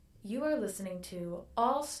You are listening to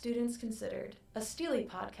All Students Considered, a STLI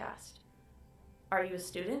podcast. Are you a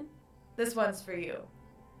student? This one's for you.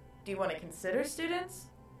 Do you want to consider students?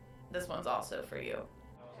 This one's also for you.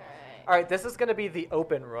 All right, this is going to be the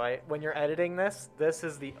open, right? When you're editing this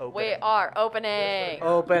is the open. We are opening.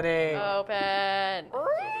 Opening. Open.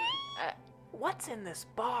 What's in this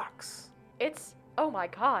box? It's, oh my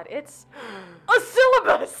god, it's a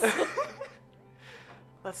syllabus!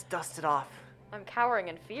 Let's dust it off. I'm cowering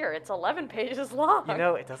in fear. It's 11 pages long. You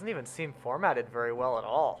know, it doesn't even seem formatted very well at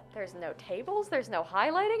all. There's no tables. There's no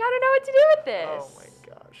highlighting. I don't know what to do with this. Oh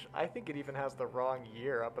my gosh. I think it even has the wrong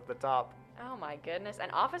year up at the top. Oh my goodness. And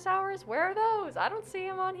office hours? Where are those? I don't see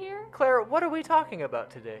them on here. Claire, what are we talking about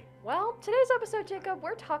today? Well, today's episode, Jacob,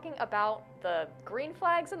 we're talking about the green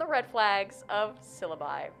flags and the red flags of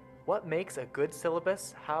syllabi. What makes a good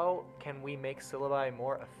syllabus? How can we make syllabi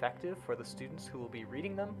more effective for the students who will be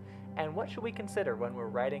reading them? And what should we consider when we're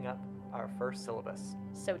writing up our first syllabus?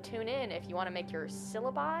 So tune in if you want to make your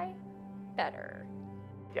syllabi better.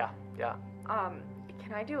 Yeah.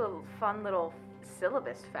 Can I do a fun little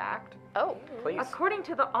syllabus fact? Oh, Please. According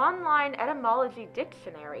to the online etymology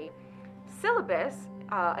dictionary, syllabus,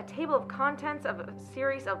 a table of contents of a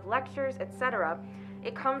series of lectures, etc.,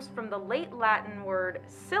 it comes from the late Latin word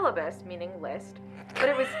syllabus, meaning list, but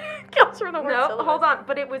it was comes from the word no, syllabus. hold on,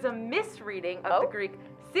 but it was a misreading of the Greek syllabus,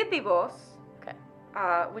 Okay.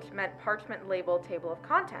 which meant parchment label table of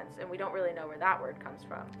contents, and we don't really know where that word comes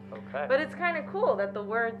from. Okay. But it's kind of cool that the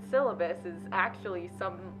word syllabus is actually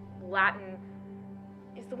some Latin.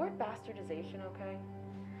 Is the word bastardization okay?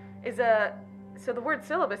 So the word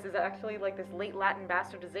syllabus is actually like this late Latin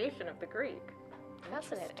bastardization of the Greek.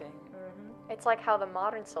 Fascinating. It's like how the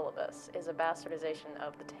modern syllabus is a bastardization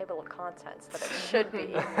of the table of contents that it should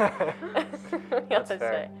be. That's Yes, I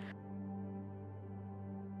fair. say.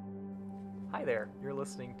 Hi there, you're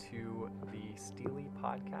listening to the STLI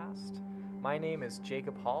podcast. My name is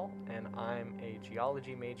Jacob Hall, and I'm a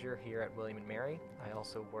geology major here at William & Mary. I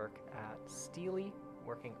also work at STLI,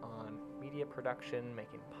 working on media production,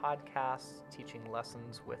 making podcasts, teaching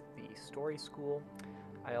lessons with the Story School.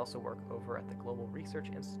 I also work over at the Global Research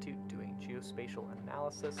Institute doing geospatial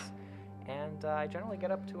analysis, and I generally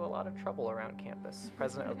get up to a lot of trouble around campus.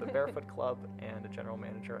 President of the Barefoot Club and a general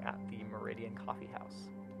manager at the Meridian Coffee House.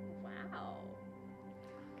 Wow.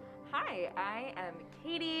 Hi, I am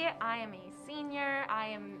Katie. I am a senior. I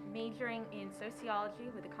am majoring in sociology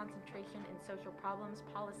with a concentration in social problems,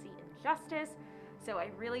 policy, and justice. So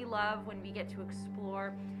I really love when we get to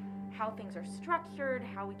explore how things are structured,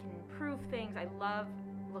 how we can improve things. I love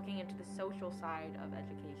looking into the social side of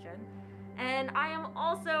education. And I am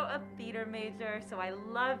also a theater major, so I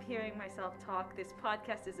love hearing myself talk. This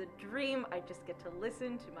podcast is a dream. I just get to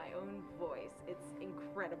listen to my own voice. It's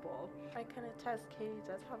incredible. I can attest, Katie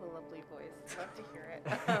does have a lovely voice. Love to hear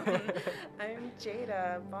it. I'm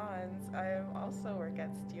Jada Bonds. I also work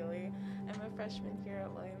at STLI. I'm a freshman here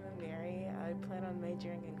at William & Mary. I plan on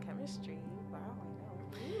majoring in chemistry. Wow,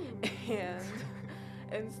 I know.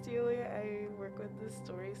 And in STLI, I work with the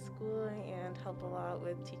Story School and help a lot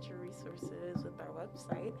with teacher resources with our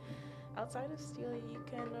website. Outside of STLI, you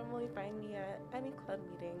can normally find me at any club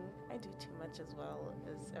meeting. I do too much as well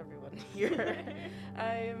as everyone here.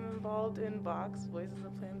 I am involved in Vox, Voices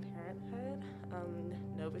of Planned Parenthood,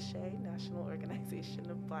 NOVASHE, National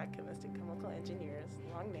Organization of Black Chemists and Chemical Engineers,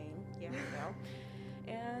 long name, yeah,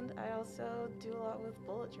 I know. And I also do a lot with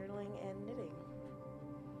bullet journaling and knitting.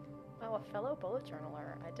 Oh, a fellow bullet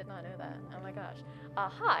journaler. I did not know that. Oh my gosh.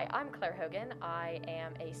 Hi, I'm Claire Hogan. I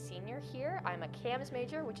am a senior here. I'm a CAMS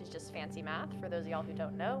major, which is just fancy math for those of y'all who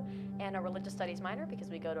don't know, and a religious studies minor because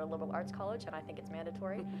we go to a liberal arts college and I think it's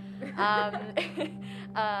mandatory.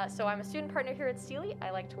 So I'm a student partner here at STLI. I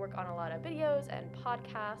like to work on a lot of videos and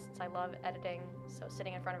podcasts. I love editing, so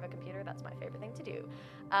sitting in front of a computer, that's my favorite thing to do.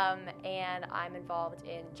 And I'm involved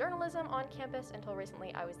in journalism on campus. Until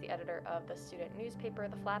recently, I was the editor of the student newspaper,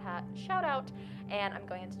 The Flat Hat. Shout out. And I'm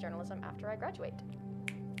going into journalism after I graduate.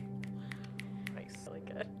 Nice. Really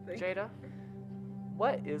good. Jada,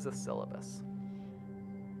 what is a syllabus?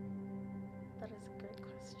 That is a great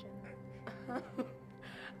question.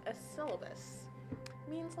 A syllabus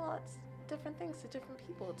means lots of different things to different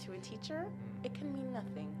people. To a teacher, it can mean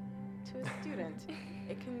nothing. To a student,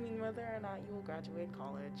 it can mean whether or not you will graduate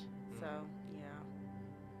college. So,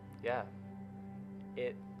 yeah.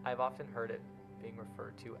 Yeah. I've often heard it being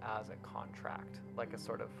referred to as a contract, like a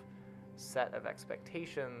sort of set of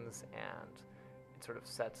expectations, and it sort of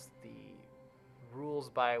sets the rules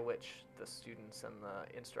by which the students and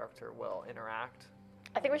the instructor will interact.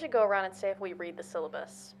 I think we should go around and say if we read the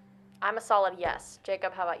syllabus. I'm a solid yes.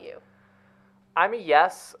 Jacob, how about you? I'm a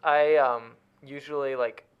yes. I usually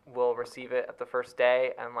like will receive it at the first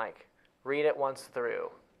day and like read it once through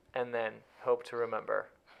and then hope to remember.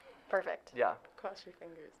 Perfect. Yeah. Cross your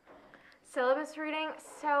fingers. Syllabus reading.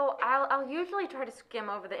 So I'll usually try to skim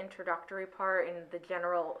over the introductory part and the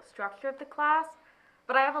general structure of the class,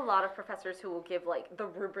 but I have a lot of professors who will give like the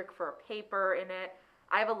rubric for a paper in it.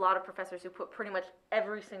 I have a lot of professors who put pretty much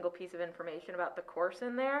every single piece of information about the course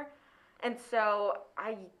in there. And so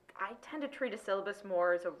I tend to treat a syllabus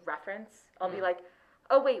more as a reference. I'll be like,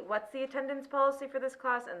 oh wait, what's the attendance policy for this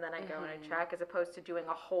class? And then I go and I check, as opposed to doing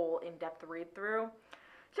a whole in-depth read through.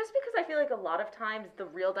 Just because I feel like a lot of times the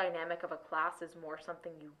real dynamic of a class is more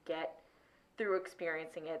something you get through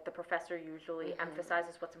experiencing it. The professor usually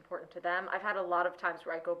emphasizes what's important to them. I've had a lot of times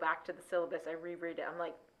where I go back to the syllabus, I reread it, I'm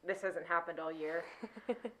like, this hasn't happened all year.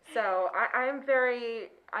 So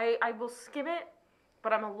I will skim it,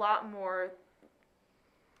 but I'm a lot more,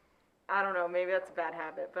 I don't know, maybe that's a bad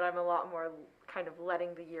habit, but I'm a lot more kind of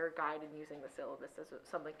letting the year guide and using the syllabus as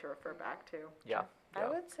something to refer back to. Yeah. I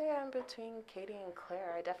would say I'm between Katie and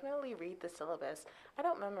Claire. I definitely read the syllabus. I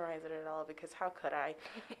don't memorize it at all because how could I?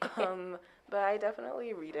 But I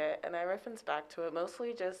definitely read it and I reference back to it,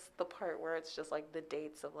 mostly just the part where it's just like the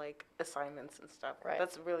dates of like assignments and stuff. Right.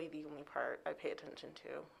 That's really the only part I pay attention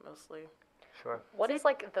to, mostly. Sure. What is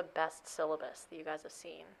like the best syllabus that you guys have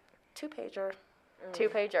seen? 2-pager.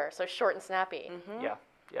 2-pager, so short and snappy. Yeah.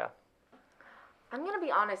 Yeah. I'm going to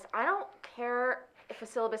be honest, I don't care if a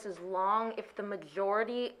syllabus is long, if the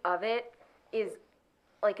majority of it is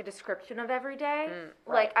like a description of every day.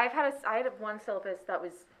 Right. Like I had one syllabus that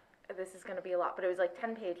was, this is going to be a lot, but it was like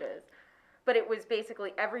 10 pages. But it was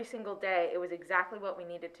basically every single day, it was exactly what we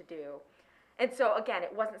needed to do. And so again,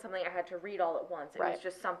 it wasn't something I had to read all at once. It was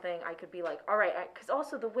just something I could be like, all right, because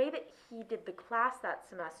also the way that he did the class that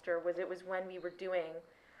semester was it was when we were doing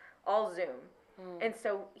all Zoom. And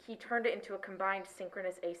so he turned it into a combined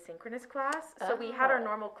synchronous asynchronous class. So we had our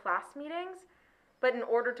normal class meetings, but in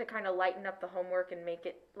order to kind of lighten up the homework and make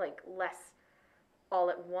it like less all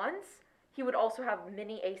at once, he would also have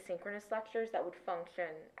mini asynchronous lectures that would function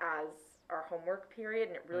as our homework period,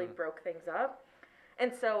 and it really broke things up.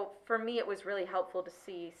 And so for me, it was really helpful to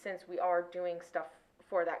see, since we are doing stuff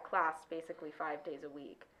for that class basically 5 days a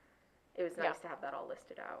week, it was nice to have that all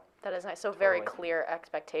listed out. That is nice. So very clear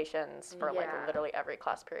expectations for like literally every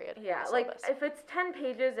class period. Yeah, like if it's 10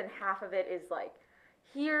 pages and half of it is like,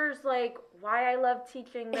 here's like why I love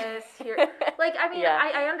teaching this. Here, like I mean,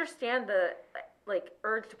 I understand the like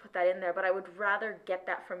urge to put that in there, but I would rather get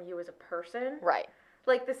that from you as a person. Right.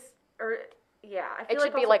 Like this, or I feel it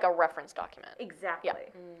should be like a reference document. Exactly.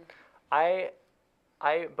 Yeah.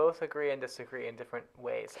 I both agree and disagree in different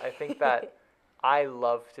ways. I think that I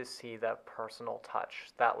love to see the personal touch,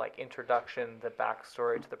 that like introduction, the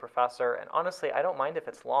backstory to the professor. And honestly, I don't mind if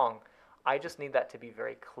it's long. I just need that to be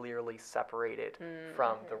very clearly separated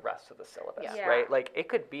from the rest of the syllabus, right? Like it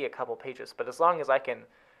could be a couple pages, but as long as I can,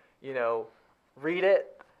 read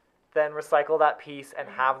it, then recycle that piece and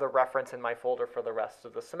have the reference in my folder for the rest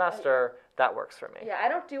of the semester, that works for me. Yeah, I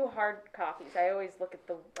don't do hard copies. I always look at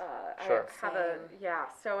the, Sure. I have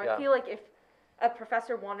so I feel like if a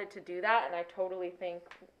professor wanted to do that, and I totally think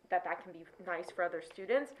that can be nice for other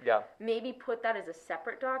students, maybe put that as a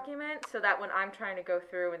separate document so that when I'm trying to go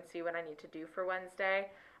through and see what I need to do for Wednesday,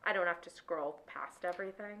 I don't have to scroll past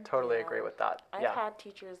everything. Totally agree with that. I've had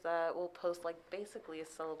teachers that will post like basically a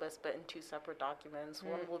syllabus but in 2 separate documents.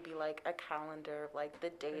 One will be like a calendar of like the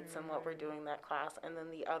dates and what we're doing that class, and then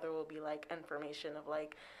the other will be like information of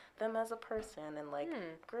like them as a person and like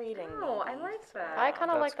grading. Oh, I like that. I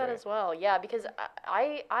kind of like that great. as well. Yeah, because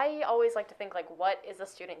I always like to think like, what is the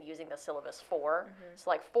student using the syllabus for? So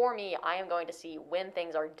like for me, I am going to see when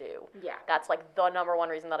things are due. Yeah. That's like the number one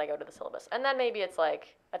reason that I go to the syllabus. And then maybe it's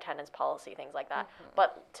like attendance policy, things like that.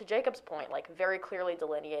 But to Jacob's point, like very clearly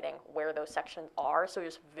delineating where those sections are. So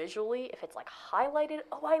just visually, if it's like highlighted,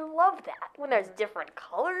 oh, I love that. When there's different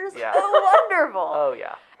colors, oh, wonderful. Oh,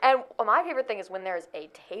 yeah. And my favorite thing is when there's a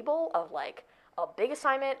table of like a big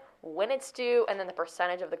assignment, when it's due, and then the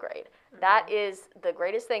percentage of the grade. That is the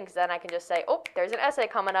greatest thing, because then I can just say, oh, there's an essay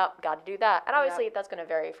coming up, got to do that. And obviously that's going to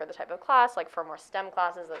vary for the type of class. Like for more STEM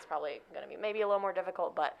classes, that's probably going to be maybe a little more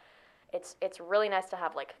difficult, but it's really nice to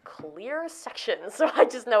have like clear sections so I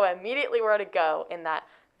just know immediately where to go in that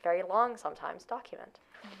very long sometimes document.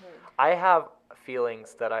 I have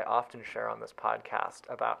feelings that I often share on this podcast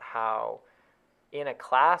about how in a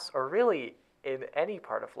class, or really in any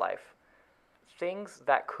part of life, things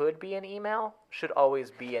that could be an email should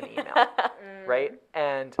always be an email, right?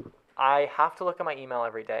 And I have to look at my email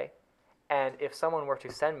every day, And if someone were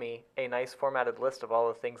to send me a nice formatted list of all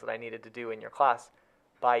the things that I needed to do in your class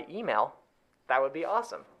by email, that would be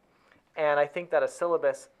awesome. And I think that a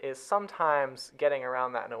syllabus is sometimes getting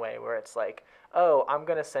around that in a way where it's like, oh, I'm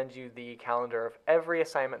going to send you the calendar of every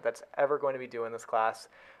assignment that's ever going to be due in this class.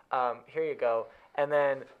 Here you go. And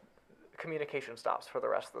then communication stops for the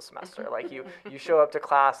rest of the semester. Like you show up to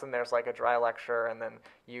class and there's like a dry lecture, and then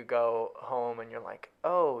you go home and you're like,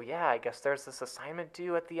 oh yeah, I guess there's this assignment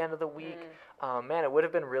due at the end of the week. Man, it would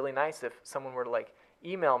have been really nice if someone were to like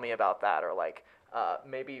email me about that, or like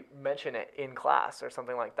maybe mention it in class or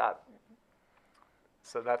something like that.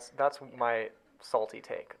 So that's my salty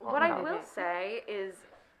take on What how. I will say is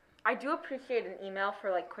I do appreciate an email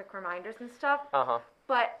for like quick reminders and stuff.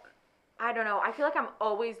 But I don't know. I feel like I'm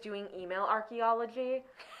always doing email archaeology,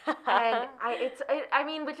 and I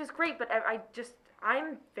mean, which is great. But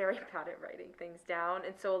I'm very bad at writing things down,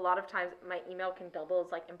 and so a lot of times my email can double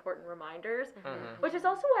as like important reminders, which is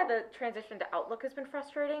also why the transition to Outlook has been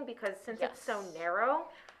frustrating, because since it's so narrow,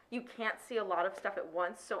 you can't see a lot of stuff at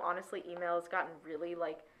once. So honestly, email has gotten really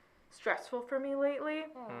like stressful for me lately.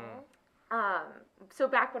 So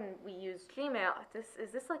back when we used Gmail,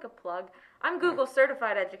 is this like a plug? I'm Google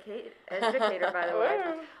certified educator, by the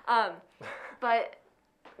way. But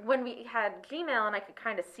when we had Gmail and I could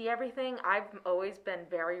kind of see everything, I've always been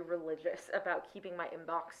very religious about keeping my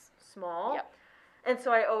inbox small. Yep. And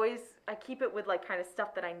so I keep it with like kind of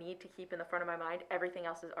stuff that I need to keep in the front of my mind. Everything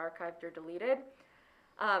else is archived or deleted.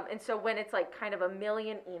 And so when it's like kind of a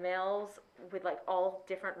million emails with like all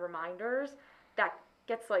different reminders, that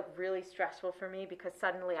gets like really stressful for me, because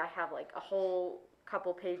suddenly I have like a whole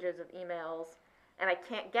couple pages of emails and I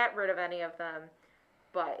can't get rid of any of them.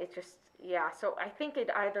 But it just, so I think it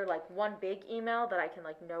either like one big email that I can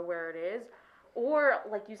like know where it is, or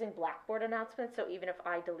like using Blackboard announcements. So even if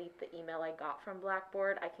I delete the email I got from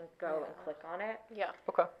Blackboard, I can go and click on it. Yeah.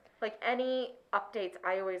 Okay. Like any updates,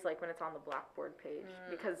 I always like when it's on the Blackboard page,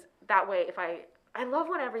 because that way if I love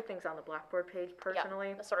when everything's on the Blackboard page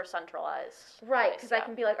personally. Yeah, sort of centralized. Right, because I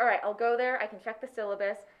can be like, all right, I'll go there, I can check the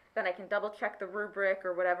syllabus, then I can double check the rubric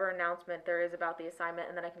or whatever announcement there is about the assignment,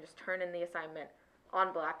 and then I can just turn in the assignment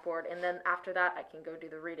on Blackboard, and then after that I can go do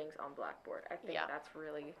the readings on Blackboard. I think that's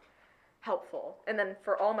really helpful. And then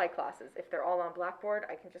for all my classes, if they're all on Blackboard,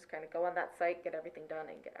 I can just kind of go on that site, get everything done,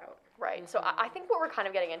 and get out. Right. So I think what we're kind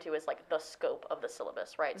of getting into is like the scope of the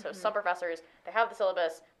syllabus, right? So some professors, they have the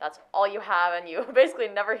syllabus, that's all you have, and you basically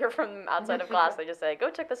never hear from them outside of class. They just say,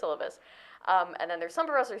 go check the syllabus. And then there's some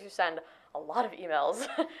professors who send a lot of emails.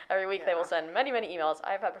 Every week they will send many, many emails.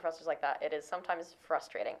 I've had professors like that. It is sometimes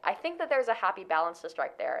frustrating. I think that there's a happy balance to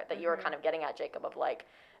strike there that you were kind of getting at, Jacob, of like,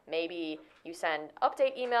 maybe you send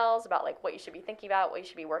update emails about like what you should be thinking about, what you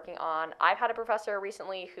should be working on. I've had a professor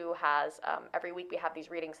recently who has, every week we have these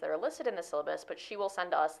readings that are listed in the syllabus, but she will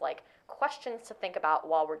send us like questions to think about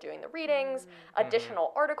while we're doing the readings,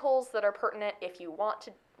 additional articles that are pertinent if you want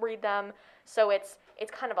to read them. So it's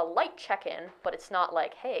kind of a light check-in, but it's not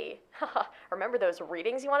like, hey, remember those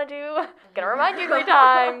readings you want to do? Gonna remind you 3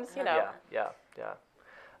 times, you know. Yeah.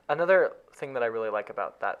 Another thing that I really like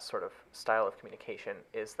about that sort of style of communication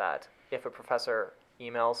is that if a professor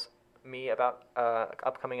emails me about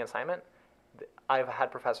upcoming assignment, I've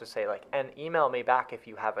had professors say like, and email me back if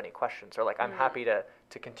you have any questions, or like, I'm happy to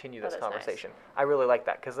continue this conversation. Nice. I really like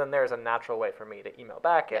that, because then there's a natural way for me to email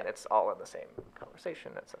back, and it's all in the same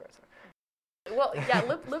conversation, et cetera, et cetera. Well,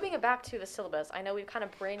 yeah, looping it back to the syllabus, I know we've kind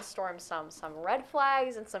of brainstormed some red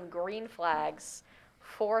flags and some green flags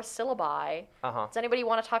for syllabi. Does anybody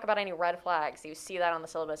want to talk about any red flags? You see that on the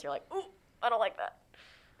syllabus, you're like, ooh, I don't like that.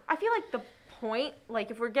 I feel like the point,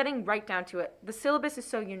 like if we're getting right down to it, the syllabus is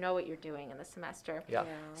so you know what you're doing in the semester. Yeah.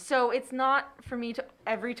 So it's not for me to,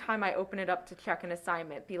 every time I open it up to check an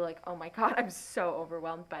assignment, be like, oh my God, I'm so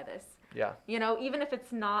overwhelmed by this. Yeah. You know, even if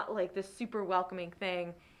it's not like this super welcoming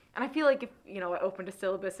thing. And I feel like if, you know, I opened a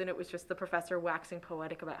syllabus and it was just the professor waxing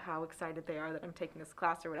poetic about how excited they are that I'm taking this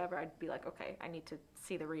class or whatever, I'd be like, okay, I need to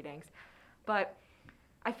see the readings. But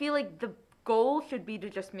I feel like the goal should be to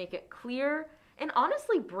just make it clear and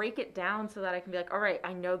honestly break it down so that I can be like, all right,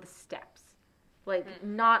 I know the steps. Like,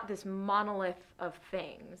 not this monolith of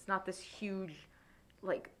things, not this huge,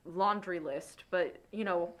 like, laundry list, but, you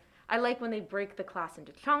know, I like when they break the class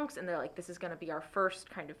into chunks and they're like, this is going to be our first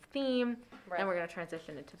kind of theme, and we're going to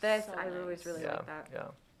transition into this. So I always really like that. Yeah.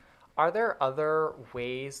 Are there other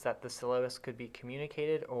ways that the syllabus could be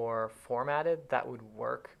communicated or formatted that would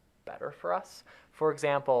work better for us? For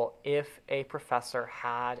example, if a professor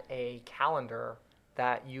had a calendar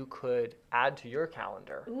that you could add to your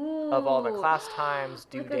calendar of all the class times,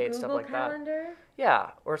 due dates, stuff like calendar? that.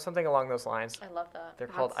 Yeah, or something along those lines. I love that. They're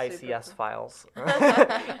called That's super ICS cool. files.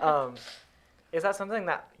 Is that something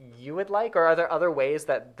that you would like, or are there other ways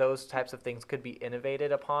that those types of things could be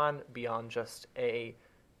innovated upon beyond just a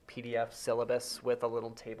PDF syllabus with a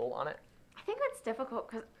little table on it? I think that's difficult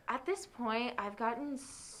because at this point I've gotten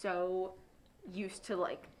so used to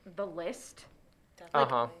like the list.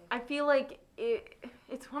 Uh-huh. I feel like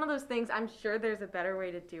it's one of those things. I'm sure there's a better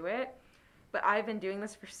way to do it, but I've been doing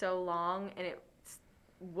this for so long, and it's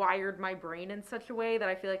wired my brain in such a way that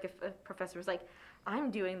I feel like if a professor was like,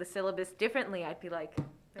 "I'm doing the syllabus differently," I'd be like,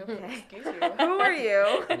 "Okay, Excuse you. Who are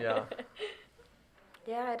you? Yeah.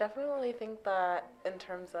 Yeah, I definitely think that in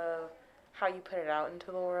terms of how you put it out into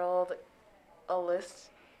the world, a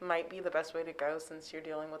list might be the best way to go since you're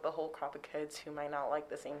dealing with a whole crop of kids who might not like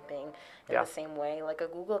the same thing in Yeah. the same way. Like a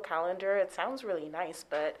Google Calendar, it sounds really nice,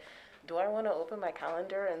 but do I want to open my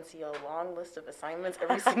calendar and see a long list of assignments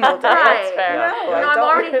every single day? Right. fair. No, Yeah. I No, I'm don't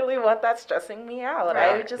already- really want that stressing me out.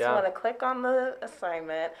 I Right. just Yeah. want to click on the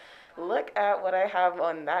assignment, look at what I have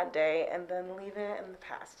on that day, and then leave it in the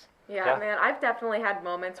past. Yeah, Yeah. man, I've definitely had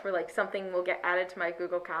moments where like something will get added to my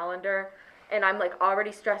Google Calendar and I'm like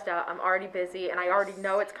already stressed out, I'm already busy, and I already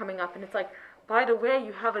know it's coming up, and it's like, by the way,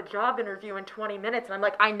 you have a job interview in 20 minutes, and I'm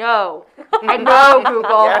like, I know,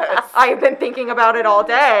 Google, Yes. I've been thinking about it all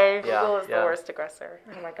day. Yeah, Google is yeah. the worst aggressor.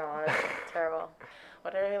 Oh my god. Terrible.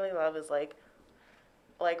 What I really love is like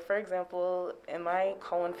for example, in my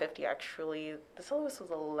column 50, actually, the syllabus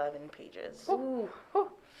was 11 pages. Ooh.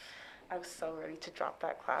 I was so ready to drop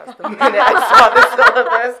that class the minute I saw the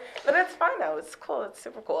syllabus, but it's fine now. It's cool. It's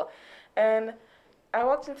super cool. And I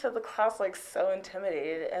walked into the class like so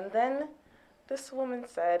intimidated, and then this woman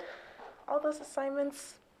said, "All those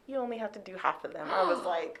assignments, you only have to do half of them." I was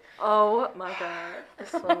like, Oh my god.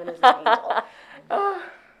 "This woman is an angel." But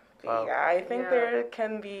Wow. yeah, I think Yeah. there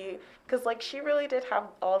can be, because like she really did have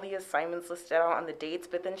all the assignments listed out on the dates,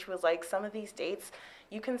 but then she was like, some of these dates,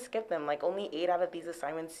 you can skip them. Like only 8 out of these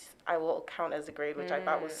assignments I will count as a grade, which I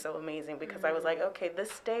thought was so amazing because I was like, okay,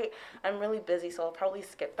 this date, I'm really busy, so I'll probably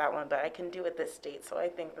skip that one, but I can do it this date. So I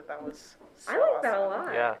think that was so I like that a awesome.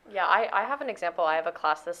 lot. Yeah. Yeah, I have an example. I have a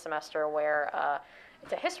class this semester where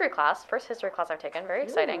it's a history class, first history class I've taken, very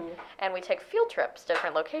exciting, and we take field trips to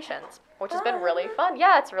different locations, which has been really fun.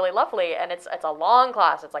 Yeah, it's really lovely, and it's a long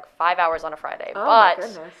class. It's like 5 hours on a Friday, Oh my but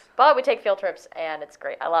goodness. but we take field trips, and it's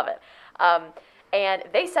great. I love it. And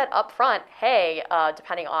they said up front, hey,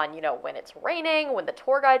 depending on, when it's raining, when the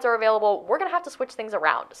tour guides are available, we're going to have to switch things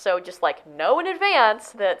around. So just like know in advance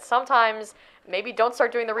that sometimes maybe don't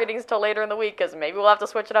start doing the readings till later in the week because maybe we'll have to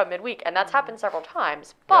switch it up midweek. And that's happened several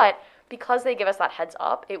times. But because they give us that heads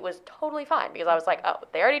up, it was totally fine because I was like, oh,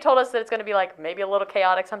 they already told us that it's going to be like maybe a little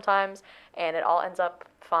chaotic sometimes, and it all ends up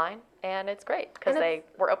fine. And it's great because they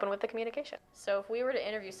were open with the communication. So if we were to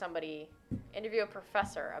interview a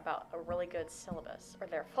professor about a really good syllabus or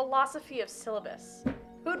their philosophy of syllabus,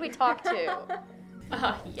 who'd we talk to?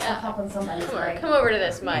 Yeah. Hop on somebody's mic. Come over to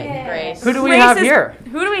this mic, Grace. Who do we have Grace is- here?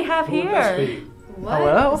 Who do we have here? What?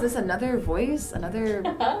 Hello? Is this another voice, another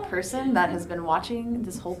person that has been watching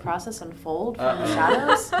this whole process unfold from the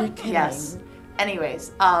shadows? You're kidding. Yes.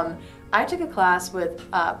 Anyways, I took a class with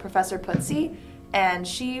Professor Putzi, and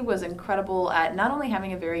she was incredible at not only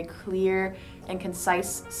having a very clear and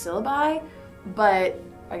concise syllabus, but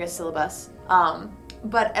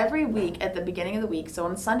every week at the beginning of the week, so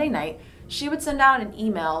on Sunday night, she would send out an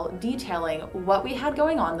email detailing what we had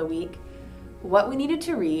going on the week, what we needed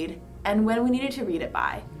to read, and when we needed to read it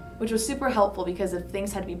by, which was super helpful because if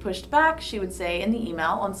things had to be pushed back, she would say in the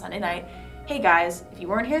email on Sunday night, hey guys, if you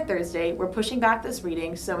weren't here Thursday, we're pushing back this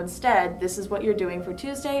reading, so instead, this is what you're doing for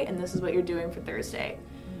Tuesday, and this is what you're doing for Thursday.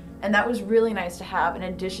 And that was really nice to have in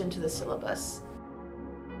addition to the syllabus.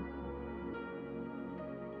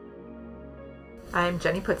 I'm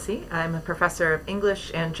Jenny Putzi. I'm a professor of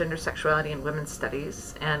English and Gender, Sexuality, and Women's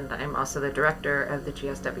Studies, and I'm also the director of the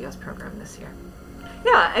GSWS program this year.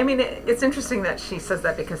 Yeah, I mean, it's interesting that she says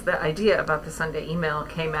that because the idea about the Sunday email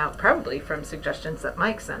came out probably from suggestions that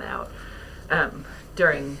Mike sent out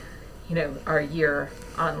during, our year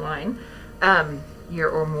online, year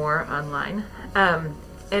or more online,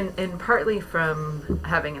 and partly from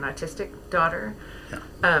having an autistic daughter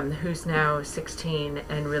who's now 16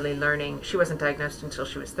 and really learning. She wasn't diagnosed until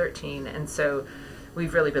she was 13, and so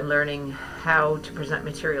we've really been learning how to present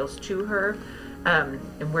materials to her,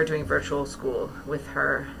 and we're doing virtual school with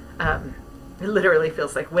her. It literally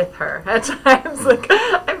feels like with her at times, like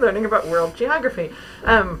I'm learning about world geography.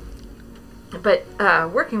 But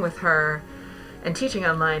working with her, And teaching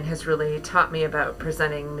online has really taught me about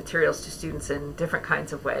presenting materials to students in different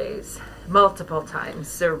kinds of ways, multiple times.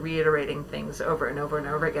 So reiterating things over and over and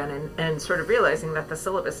over again, and sort of realizing that the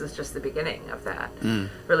syllabus is just the beginning of that.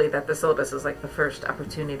 Really, that the syllabus is like the first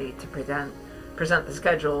opportunity to present the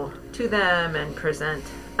schedule to them and present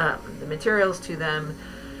the materials to them.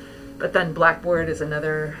 But then Blackboard is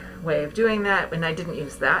another way of doing that, and I didn't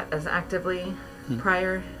use that as actively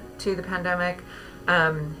prior to the pandemic.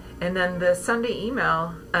 And then the Sunday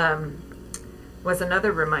email was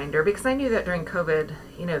another reminder, because I knew that during COVID,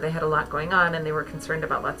 they had a lot going on and they were concerned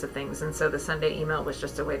about lots of things. And so the Sunday email was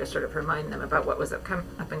just a way to sort of remind them about what was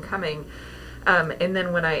up and coming. And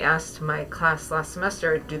then when I asked my class last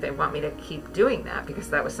semester, do they want me to keep doing that?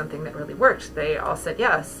 Because that was something that really worked. They all said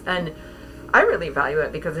yes. And I really value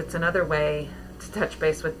it because it's another way to touch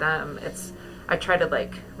base with them. I try to,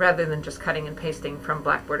 rather than just cutting and pasting from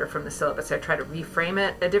Blackboard or from the syllabus, I try to reframe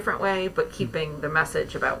it a different way, but keeping the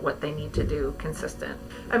message about what they need to do consistent.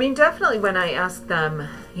 I mean, definitely when I ask them,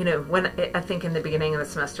 when I think in the beginning of the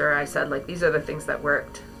semester, I said, these are the things that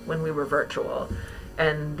worked when we were virtual,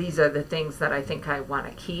 and these are the things that I think I want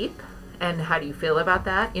to keep, and how do you feel about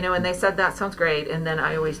that? And they said, that sounds great, and then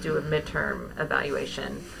I always do a midterm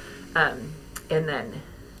evaluation, and then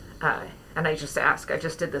and I just ask. I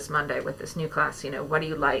just did this Monday with this new class, what do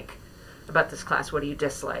you like about this class? What do you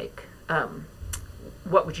dislike?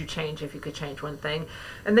 What would you change if you could change one thing?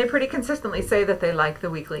 And they pretty consistently say that they like the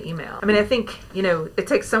weekly email. I mean, I think, it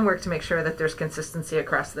takes some work to make sure that there's consistency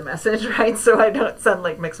across the message, right? So I don't send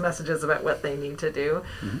mixed messages about what they need to do.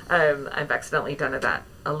 I've accidentally done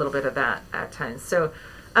a little bit of that at times. So,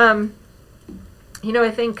 I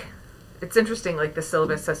think it's interesting, the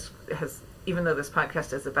syllabus has even though this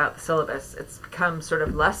podcast is about the syllabus, it's become sort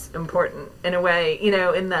of less important in a way,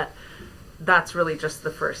 in that that's really just the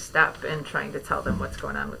first step in trying to tell them what's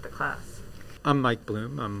going on with the class. I'm Mike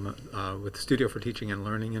Blum. I'm with the Studio for Teaching and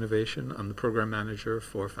Learning Innovation. I'm the program manager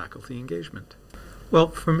for faculty engagement. Well,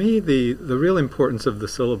 for me, the real importance of the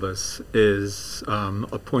syllabus is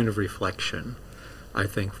a point of reflection, I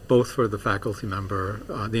think, both for the faculty member,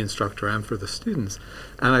 the instructor, and for the students.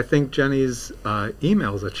 And I think Jenny's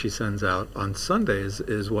emails that she sends out on Sundays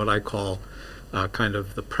is what I call kind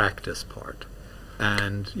of the practice part.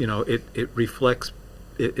 And, it reflects,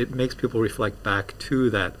 it makes people reflect back to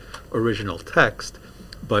that original text,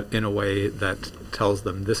 but in a way that tells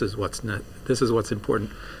them this is what's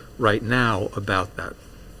important right now about that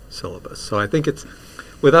syllabus. So I think it's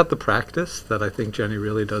without the practice that I think Jenny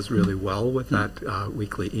really does really well with that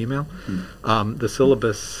weekly email. The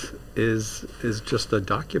syllabus is just a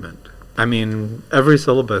document. I mean, every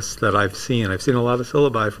syllabus that I've seen a lot of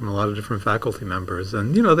syllabi from a lot of different faculty members,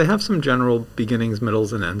 and they have some general beginnings,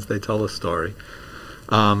 middles, and ends. They tell a story,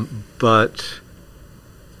 but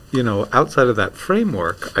outside of that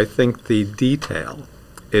framework, I think the detail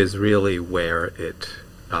is really where it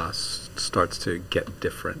starts to get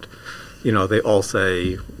different. They all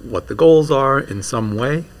say what the goals are in some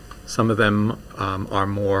way. Some of them are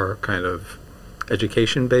more kind of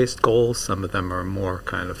education-based goals. Some of them are more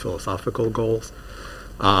kind of philosophical goals.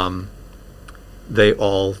 They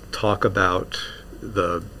all talk about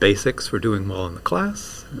the basics for doing well in the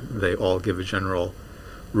class. They all give a general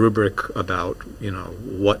rubric about,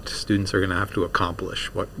 what students are going to have to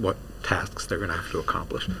accomplish, what tasks they're going to have to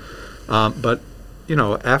accomplish. But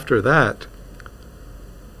after that,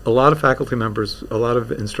 a lot of faculty members, a lot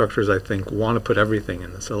of instructors, I think, want to put everything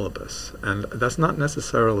in the syllabus. And that's not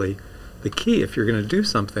necessarily the key if you're going to do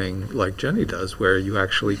something like Jenny does, where you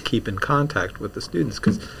actually keep in contact with the students.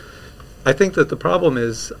 Because I think that the problem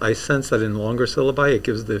is, I sense that in longer syllabi, it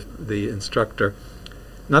gives the instructor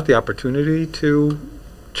not the opportunity to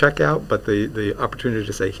check out, but the opportunity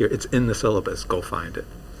to say, here, it's in the syllabus, go find it.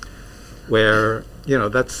 Where,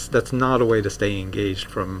 that's not a way to stay engaged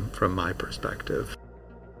from my perspective.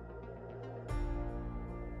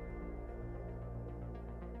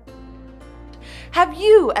 Have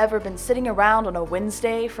you ever been sitting around on a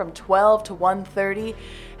Wednesday from 12 to 1:30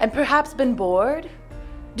 and perhaps been bored?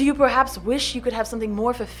 Do you perhaps wish you could have something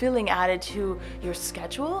more fulfilling added to your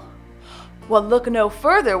schedule? Well, look no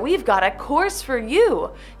further. We've got a course for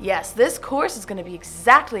you. Yes, this course is going to be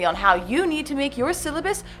exactly on how you need to make your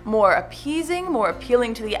syllabus more appeasing, more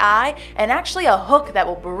appealing to the eye, and actually a hook that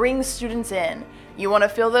will bring students in. You want to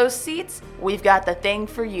fill those seats? We've got the thing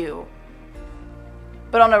for you.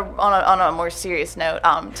 But on a more serious note,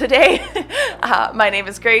 today, my name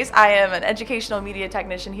is Grace. I am an educational media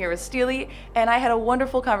technician here with STLI, and I had a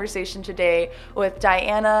wonderful conversation today with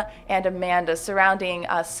Diana and Amanda surrounding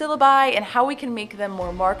syllabi and how we can make them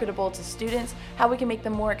more marketable to students, how we can make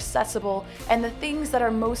them more accessible, and the things that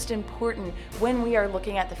are most important when we are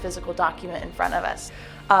looking at the physical document in front of us.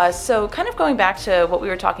 So kind of going back to what we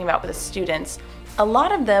were talking about with the students, a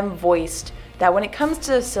lot of them voiced that when it comes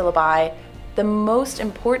to syllabi, the most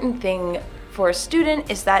important thing for a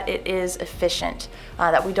student is that it is efficient,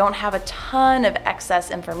 that we don't have a ton of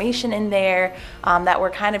excess information in there, that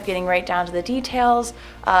we're kind of getting right down to the details,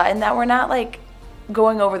 and that we're not like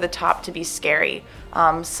going over the top to be scary.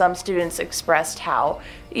 Some students expressed how,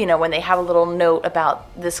 when they have a little note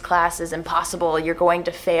about this class is impossible, you're going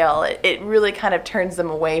to fail, it really kind of turns them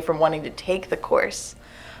away from wanting to take the course.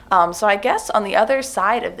 So I guess on the other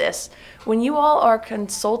side of this, when you all are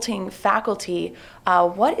consulting faculty,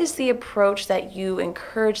 what is the approach that you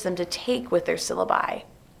encourage them to take with their syllabi?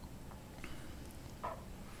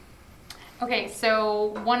 Okay,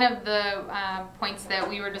 so one of the points that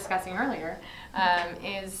we were discussing earlier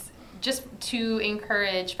is just to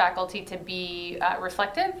encourage faculty to be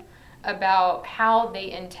reflective about how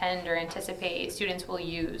they intend or anticipate students will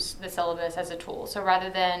use the syllabus as a tool. So rather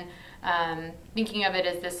than thinking of it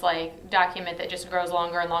as this like document that just grows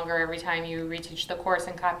longer and longer every time you reteach the course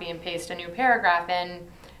and copy and paste a new paragraph in,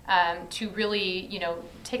 to really,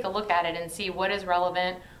 take a look at it and see what is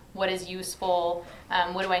relevant, what is useful,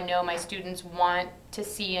 what do I know my students want to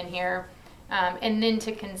see in here, and then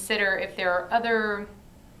to consider if there are other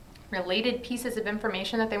related pieces of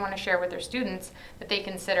information that they want to share with their students that they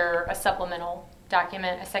consider a supplemental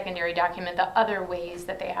document, a secondary document, the other ways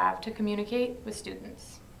that they have to communicate with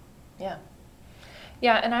students.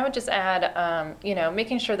 Yeah, and I would just add,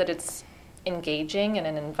 making sure that it's engaging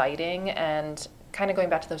and inviting, and kind of going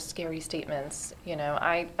back to those scary statements.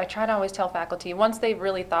 I try to always tell faculty, once they've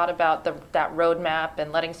really thought about that roadmap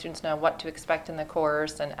and letting students know what to expect in the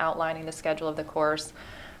course and outlining the schedule of the course,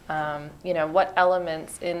 what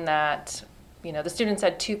elements in that, the student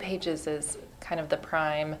said 2 pages is kind of the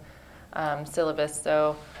prime syllabus.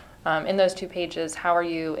 So in those 2 pages, how are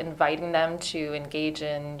you inviting them to engage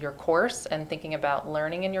in your course and thinking about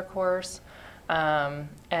learning in your course? And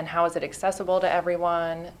how is it accessible to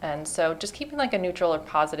everyone? And so just keeping like a neutral or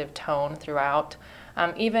positive tone throughout.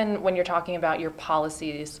 Even when you're talking about your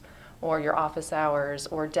policies or your office hours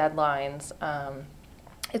or deadlines,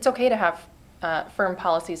 it's okay to have firm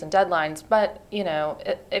policies and deadlines, but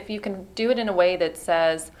if you can do it in a way that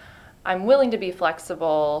says, I'm willing to be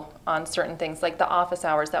flexible on certain things, like the office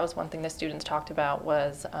hours. That was one thing the students talked about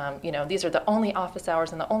was, these are the only office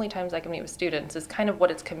hours and the only times I can meet with students, is kind of what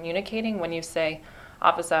it's communicating when you say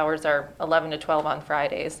office hours are 11 to 12 on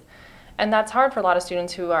Fridays. And that's hard for a lot of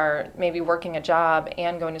students who are maybe working a job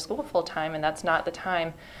and going to school full time, and that's not the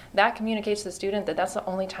time. That communicates to the student that that's the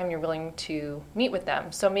only time you're willing to meet with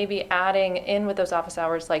them. So maybe adding in with those office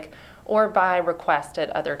hours, like, or by request at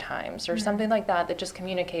other times, or something like that, that just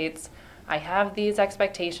communicates, I have these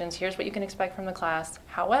expectations, here's what you can expect from the class.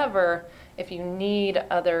 However, if you need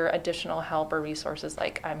other additional help or resources,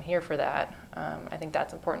 like, I'm here for that. I think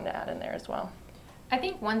that's important to add in there as well. I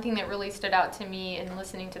think one thing that really stood out to me in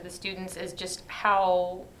listening to the students is just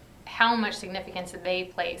how much significance they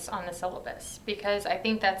place on the syllabus, because I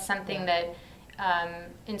think that's something that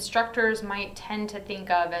instructors might tend to think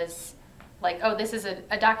of as like, oh, this is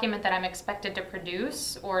a document that I'm expected to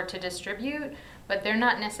produce or to distribute, but they're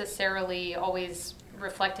not necessarily always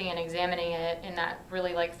reflecting and examining it in that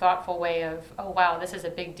really like thoughtful way of, oh wow, this is a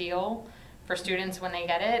big deal for students when they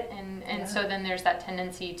get it, and so then there's that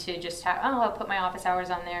tendency to just have, oh, I'll put my office hours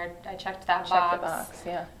on there, I checked that box,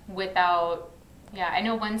 without, I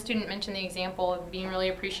know one student mentioned the example of being really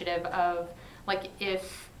appreciative of, like,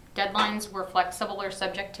 if deadlines were flexible or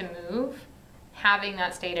subject to move, having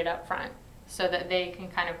that stated up front so that they can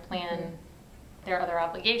kind of plan their other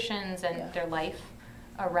obligations and their life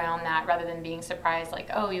around that, rather than being surprised, like,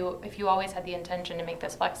 oh, if you always had the intention to make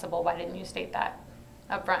this flexible, why didn't you state that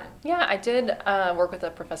up front? Yeah, I did work with a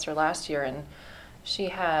professor last year, and she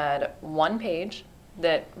had 1 page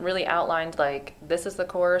that really outlined, like, this is the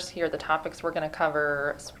course, here are the topics we're going to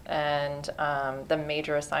cover, and the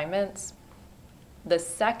major assignments. The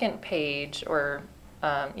second page, or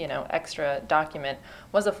extra document,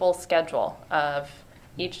 was a full schedule of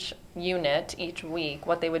each unit, each week,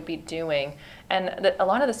 what they would be doing. And a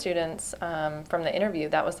lot of the students from the interview,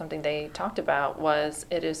 that was something they talked about, was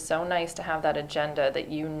it is so nice to have that agenda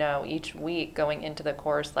that each week going into the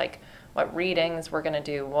course, like what readings we're going to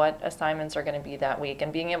do, what assignments are going to be that week,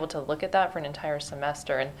 and being able to look at that for an entire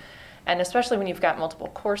semester. And especially when you've got multiple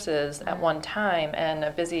courses at one time and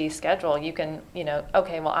a busy schedule, you can,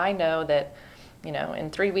 okay, well, I know that, in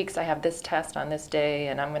 3 weeks I have this test on this day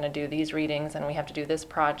and I'm going to do these readings and we have to do this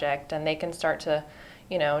project. And they can start to,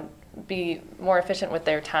 be more efficient with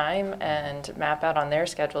their time and map out on their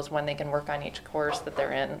schedules when they can work on each course that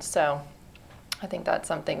they're in. So I think that's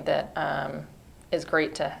something that is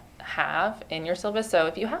great to have in your syllabus. So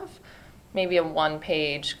if you have maybe a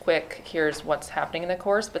one-page quick, here's what's happening in the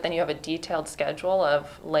course, but then you have a detailed schedule of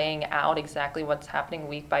laying out exactly what's happening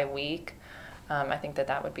week by week, I think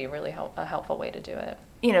that would be really a helpful way to do it.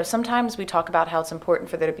 Sometimes we talk about how it's important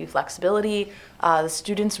for there to be flexibility. The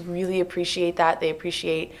students really appreciate that. They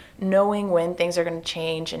appreciate knowing when things are going to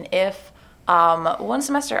change. And if one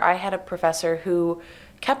semester I had a professor who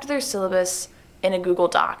kept their syllabus in a Google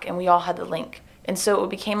Doc, and we all had the link. And so it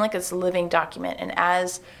became like this living document. And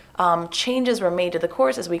as changes were made to the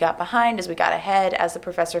course, as we got behind, as we got ahead, as the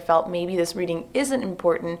professor felt maybe this reading isn't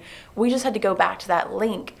important, we just had to go back to that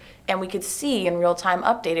link and we could see in real time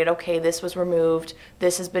updated, okay, this was removed,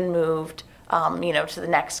 this has been moved, to the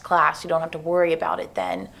next class. You don't have to worry about it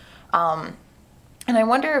then. And I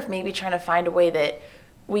wonder if maybe trying to find a way that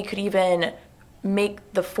we could even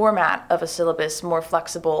make the format of a syllabus more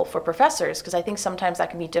flexible for professors, because I think sometimes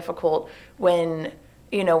that can be difficult when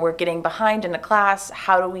we're getting behind in a class.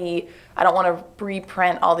 I don't want to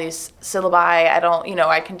reprint all these syllabi.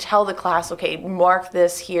 I can tell the class, okay, mark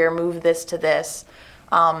this here, move this to this.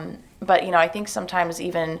 But I think sometimes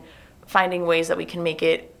even finding ways that we can make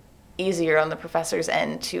it easier on the professor's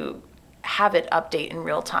end to have it update in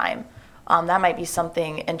real time, that might be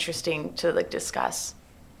something interesting to discuss.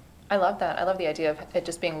 I love that. I love the idea of it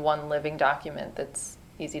just being one living document that's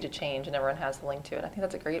easy to change and everyone has the link to it. I think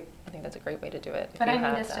that's a great way to do it. But I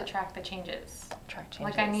need us to track the changes. Track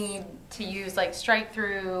changes. I need to use strike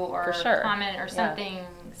through or comment or something,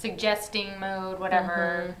 suggesting mode,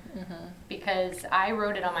 whatever. Because I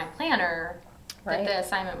wrote it on my planner that the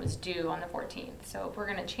assignment was due on the 14th. So if we're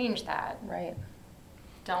going to change that,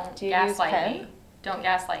 don't gaslight me. Don't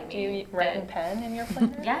gaslight me. Do you write in pen in your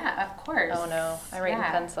planner? Yeah, of course. Oh no, I write in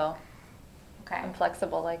pencil. Okay. I'm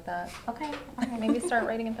flexible like that. Okay. Maybe start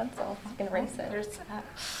writing in pencil. You can erase it. There's that.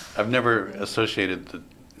 I've never associated the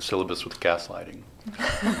syllabus with gaslighting.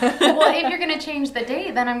 Well, if you're going to change the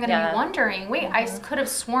date, then I'm going to be wondering, wait, I could have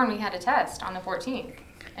sworn we had a test on the 14th.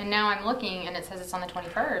 And now I'm looking and it says it's on the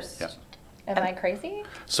 21st. Yeah. Am I crazy?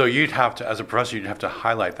 So you'd have to, as a professor, you'd have to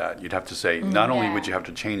highlight that. You'd have to say, not only would you have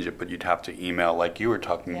to change it, but you'd have to email, like you were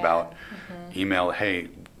talking about, email, hey,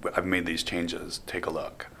 I've made these changes, take a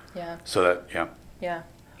look. Yeah. So that, Yeah.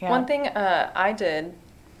 One thing I did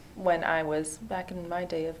when I was back in my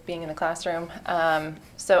day of being in the classroom,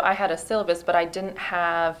 so I had a syllabus, but I didn't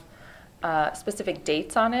have specific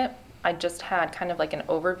dates on it. I just had kind of like an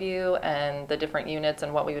overview and the different units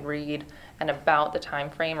and what we would read and about the time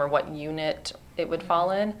frame or what unit it would fall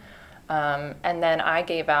in. And then I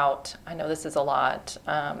gave out, I know this is a lot,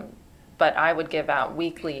 but I would give out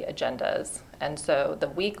weekly agendas. And so the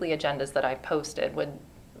weekly agendas that I posted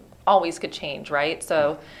always could change, right?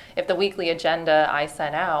 So if the weekly agenda I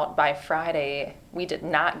sent out by Friday, we did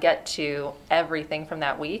not get to everything from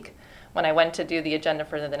that week. When I went to do the agenda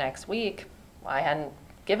for the next week, I hadn't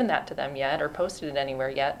given that to them yet or posted it anywhere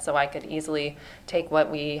yet, so I could easily take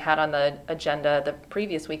what we had on the agenda the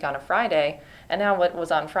previous week on a Friday, and now what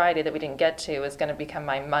was on Friday that we didn't get to is going to become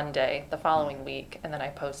my Monday the following week, and then I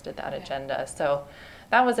posted that agenda. So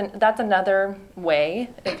that's another way,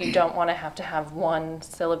 if you don't want to have one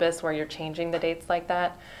syllabus where you're changing the dates like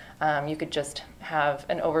that. You could just have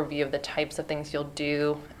an overview of the types of things you'll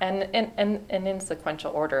do and in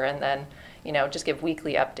sequential order, and then just give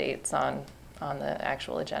weekly updates on the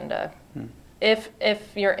actual agenda. If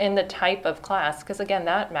you're in the type of class, because again,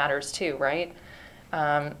 that matters too, right?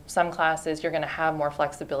 Some classes you're going to have more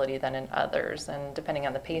flexibility than in others, and depending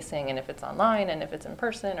on the pacing and if it's online and if it's in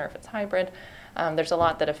person or if it's hybrid, there's a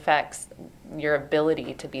lot that affects your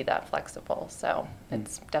ability to be that flexible. So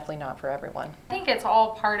it's definitely not for everyone. I think it's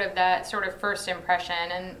all part of that sort of first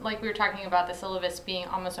impression, and like we were talking about the syllabus being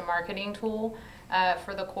almost a marketing tool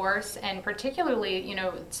for the course, and particularly,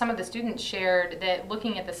 some of the students shared that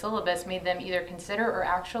looking at the syllabus made them either consider or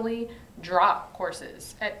actually drop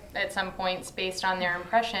courses at some points based on their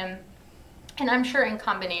impression, and I'm sure in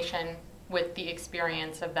combination with the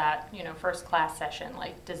experience of that, first class session,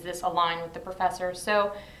 like, does this align with the professor?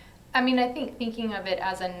 So, I think thinking of it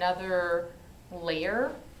as another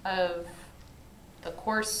layer of the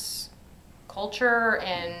course culture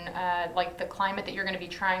and like the climate that you're going to be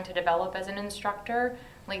trying to develop as an instructor,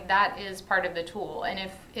 like that is part of the tool.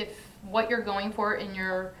 And if what you're going for in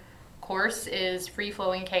your course is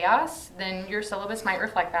free-flowing chaos, then your syllabus might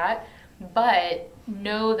reflect that, but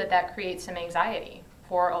know that that creates some anxiety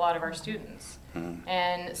for a lot of our students.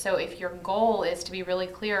 And so if your goal is to be really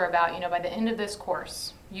clear about, by the end of this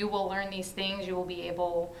course, you will learn these things, you will be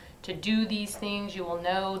able to do these things, you will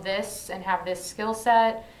know this and have this skill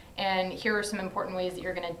set, and here are some important ways that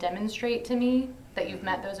you're going to demonstrate to me that you've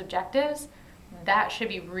met those objectives, that should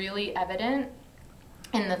be really evident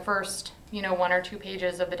in the first, 1 or 2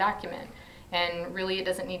 pages of the document. And really, it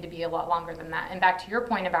doesn't need to be a lot longer than that. And back to your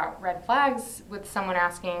point about red flags with someone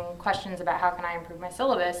asking questions about how can I improve my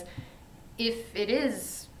syllabus, if it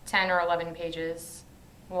is 10 or 11 pages,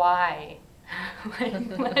 why?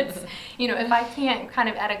 Let's, if I can't kind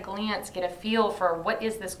of at a glance get a feel for what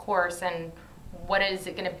is this course and what is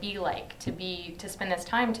it going to be like to spend this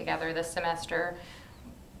time together this semester,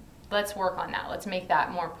 let's work on that. Let's make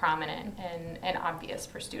that more prominent and obvious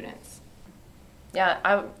for students.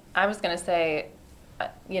 Yeah, I was going to say, I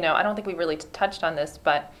don't think we really touched on this,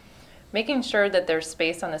 but making sure that there's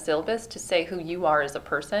space on the syllabus to say who you are as a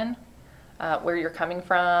person, where you're coming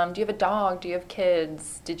from. Do you have a dog? Do you have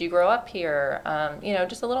kids? Did you grow up here?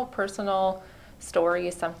 Just a little personal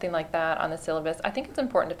story, something like that on the syllabus. I think it's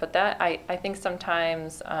important to put that. I think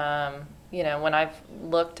sometimes, when I've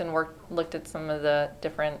looked at some of the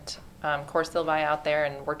different course syllabi out there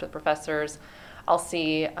and worked with professors, I'll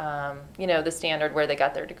see, the standard where they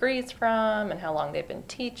got their degrees from and how long they've been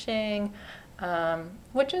teaching,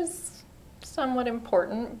 which is somewhat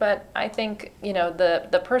important. But I think,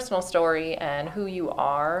 the personal story and who you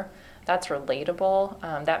are, that's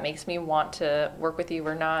relatable. That makes me want to work with you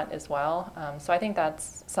or not as well. So I think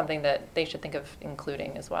that's something that they should think of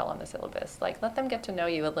including as well on the syllabus. Like, let them get to know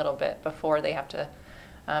you a little bit before they have to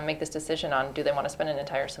make this decision on do they want to spend an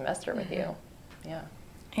entire semester with you. Yeah.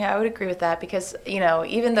 Yeah, I would agree with that because,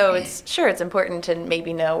 even though it's important to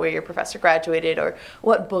maybe know where your professor graduated or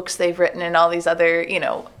what books they've written and all these other,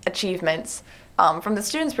 achievements, from the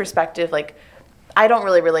student's perspective, like, I don't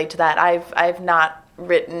really relate to that. I've not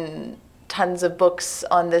written tons of books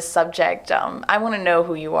on this subject. I want to know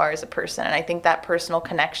who you are as a person, and I think that personal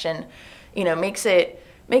connection, makes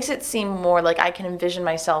it seem more like I can envision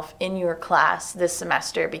myself in your class this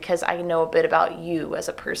semester because I know a bit about you as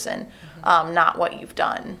a person, not what you've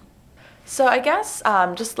done. So I guess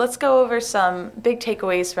just let's go over some big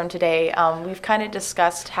takeaways from today. We've kind of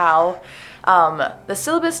discussed how the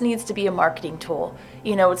syllabus needs to be a marketing tool.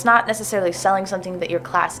 It's not necessarily selling something that your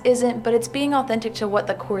class isn't, but it's being authentic to what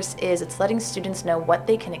the course is. It's letting students know what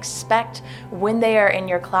they can expect when they are in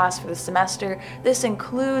your class for the semester. This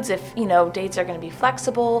includes if, dates are going to be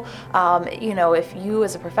flexible, if you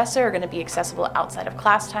as a professor are going to be accessible outside of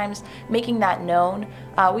class times, making that known.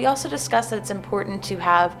 We also discussed that it's important to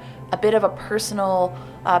have a bit of a personal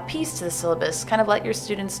piece to the syllabus, kind of let your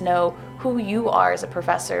students know who you are as a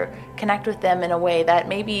professor, connect with them in a way that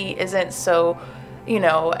maybe isn't so,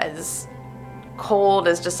 as cold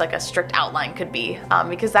as just like a strict outline could be,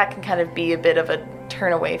 because that can kind of be a bit of a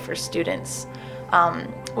turn away for students.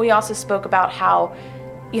 We also spoke about how,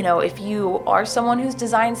 if you are someone who's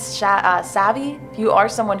design savvy,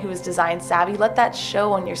 let that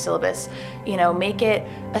show on your syllabus. Make it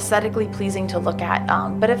aesthetically pleasing to look at.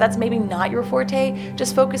 But if that's maybe not your forte,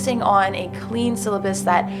 just focusing on a clean syllabus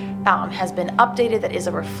that has been updated, that is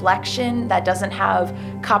a reflection, that doesn't have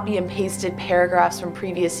copy and pasted paragraphs from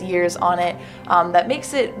previous years on it, that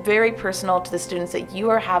makes it very personal to the students that you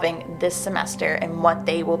are having this semester and what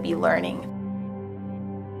they will be learning.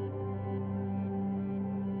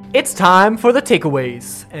 It's time for the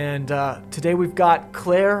takeaways, and today we've got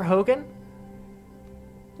Claire Hogan.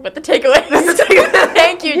 With the takeaways.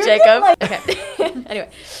 Thank you, Jacob. Okay. Anyway,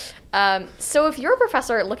 so if you're a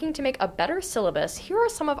professor looking to make a better syllabus, here are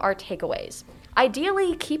some of our takeaways.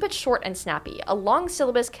 Ideally, keep it short and snappy. A long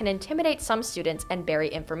syllabus can intimidate some students and bury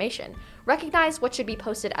information. Recognize what should be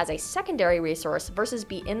posted as a secondary resource versus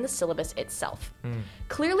be in the syllabus itself.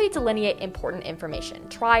 Clearly delineate important information.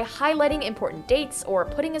 Try highlighting important dates or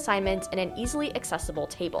putting assignments in an easily accessible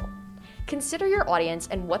table. Consider your audience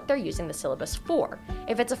and what they're using the syllabus for.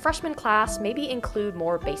 If it's a freshman class, maybe include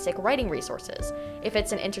more basic writing resources. If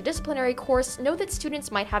it's an interdisciplinary course, know that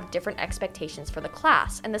students might have different expectations for the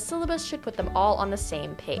class, and the syllabus should put them all on the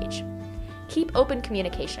same page. Keep open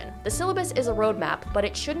communication. The syllabus is a roadmap, but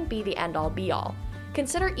it shouldn't be the end-all be-all.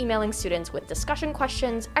 Consider emailing students with discussion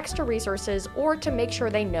questions, extra resources, or to make sure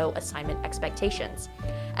they know assignment expectations.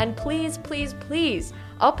 And please, please, please,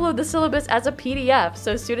 upload the syllabus as a PDF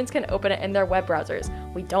so students can open it in their web browsers.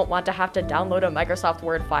 We don't want to have to download a Microsoft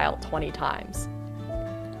Word file 20 times.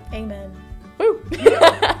 Amen. Woo!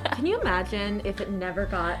 Can you imagine if it never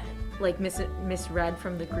got like misread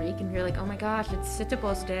from the Greek, and you're like, oh my gosh, it's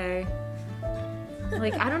Syllabus Day.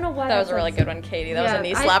 Like, I don't know why. That was a really good one, Katie. That was a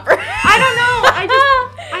knee slapper. I don't know.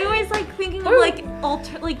 I always like thinking of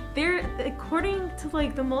like they're according to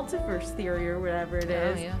like the multiverse theory or whatever it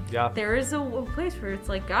is. There is a place where it's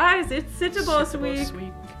like, guys, it's Syllabus week.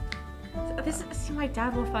 See, my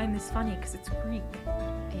dad will find this funny because it's Greek.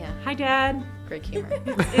 Yeah. Hi, Dad. Greek humor.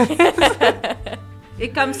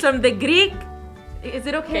 It comes from the Greek. Is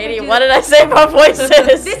it okay? Katie, what did I say about voices?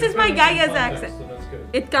 This is my Gaia's accent.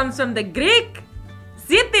 It comes from the Greek.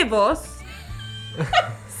 Syllabus.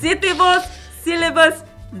 Syllabus.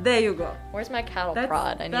 There you go. Where's my cattle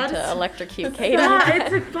prod? I need to electrocute Katie.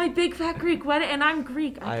 It's my big fat Greek wedding, and I'm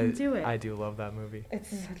Greek. I can do it. I do love that movie.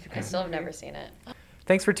 I still have never seen it.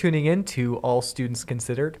 Thanks for tuning in to All Students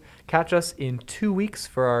Considered. Catch us in 2 weeks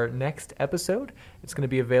for our next episode. It's going to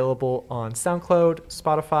be available on SoundCloud,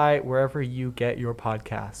 Spotify, wherever you get your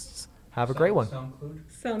podcasts. Have a great one.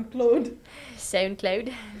 SoundCloud.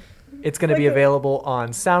 It's going to be available on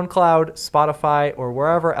SoundCloud, Spotify, or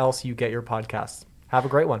wherever else you get your podcasts. Have a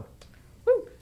great one.